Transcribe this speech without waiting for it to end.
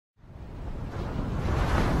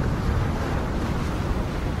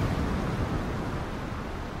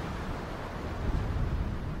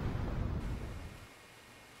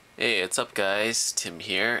Hey, what's up guys? Tim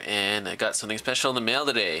here, and I got something special in the mail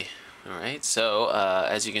today. Alright, so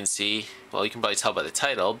as you can see, well, you can probably tell by the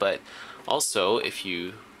title, but also if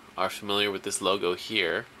you are familiar with this logo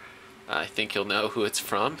here, I think you'll know who it's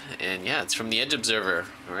from, and yeah, it's from the Edge Observer.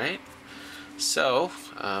 Alright, so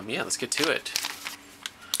yeah, let's get to it.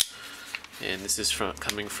 And this is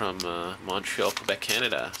coming from Montreal, Quebec,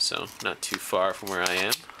 Canada, so not too far from where I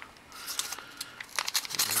am.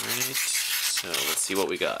 Alright, so let's see what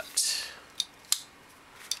we got.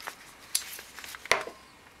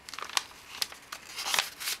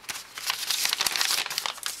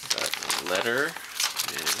 Got a letter,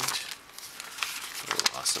 and oh,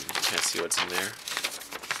 awesome, you can't see what's in there.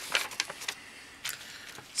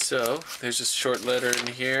 So there's a short letter in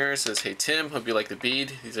here. It says, "Hey Tim, hope you like the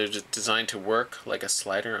bead. These are just designed to work like a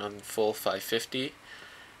slider on full 550.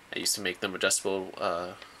 I used to make them adjustable.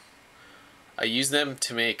 I use them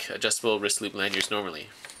to make adjustable wrist loop lanyards normally.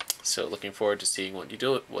 So looking forward to seeing what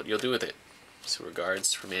you'll do with it. So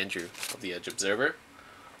regards from Andrew of the Edge Observer."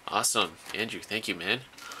 Awesome, Andrew. Thank you, man.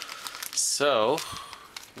 So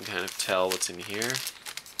you can kind of tell what's in here.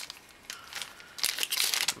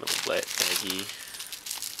 A little baggy.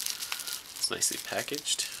 It's nicely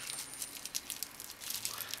packaged.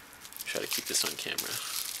 Try to keep this on camera.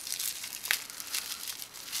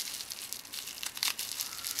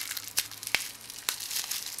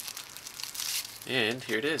 And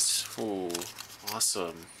here it is. Ooh,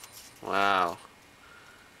 awesome. Wow.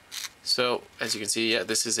 So, as you can see, yeah,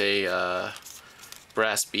 this is a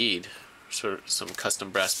brass bead. Sort of some custom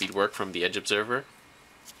brass bead work from the Edge Observer.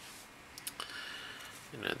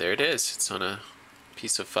 And there it is. It's on a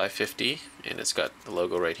piece of 550, and it's got the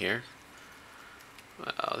logo right here.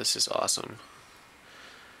 Wow, this is awesome.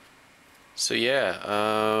 So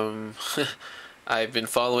yeah, I've been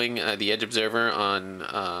following the Edge Observer on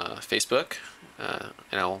Facebook,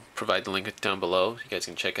 and I'll provide the link down below. You guys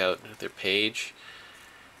can check out their page.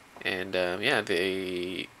 And yeah,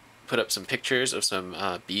 they put up some pictures of some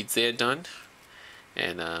beads they had done,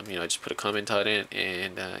 and you know, I just put a comment on it,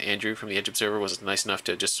 and Andrew from the Edge Observer was nice enough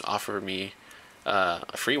to just offer me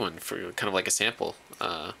a free one for kind of like a sample.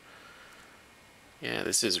 Yeah,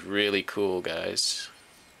 this is really cool, guys.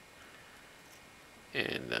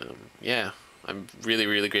 And yeah, I'm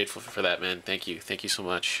really grateful for that, man. Thank you so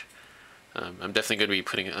much. I'm definitely going to be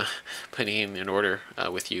putting in an order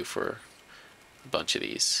with you for a bunch of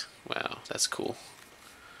these. Wow, that's cool.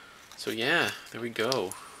 So yeah, there we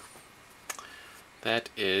go. That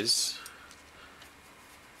is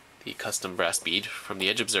the custom brass bead from the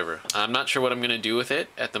Edge Observer. I'm not sure what I'm going to do with it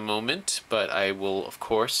at the moment, but I will of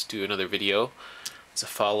course do another video. It's a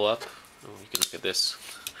follow-up. Oh, you can look at this.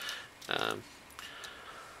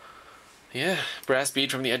 Yeah, brass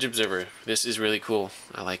bead from the Edge Observer. This is really cool.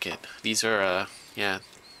 I like it. These are yeah,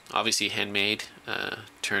 obviously handmade,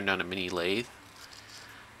 turned on a mini lathe,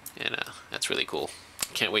 and that's really cool.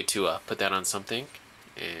 Can't wait to put that on something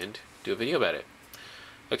and do a video about it.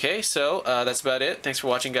 Okay, so that's about it. Thanks for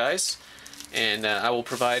watching, guys. And I will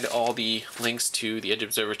provide all the links to the Edge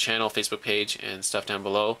Observer channel, Facebook page, and stuff down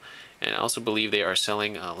below. And I also believe they are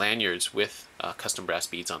selling lanyards with custom brass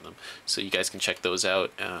beads on them. So you guys can check those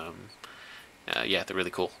out. Yeah, they're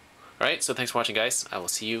really cool. Alright, so thanks for watching, guys. I will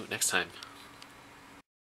see you next time.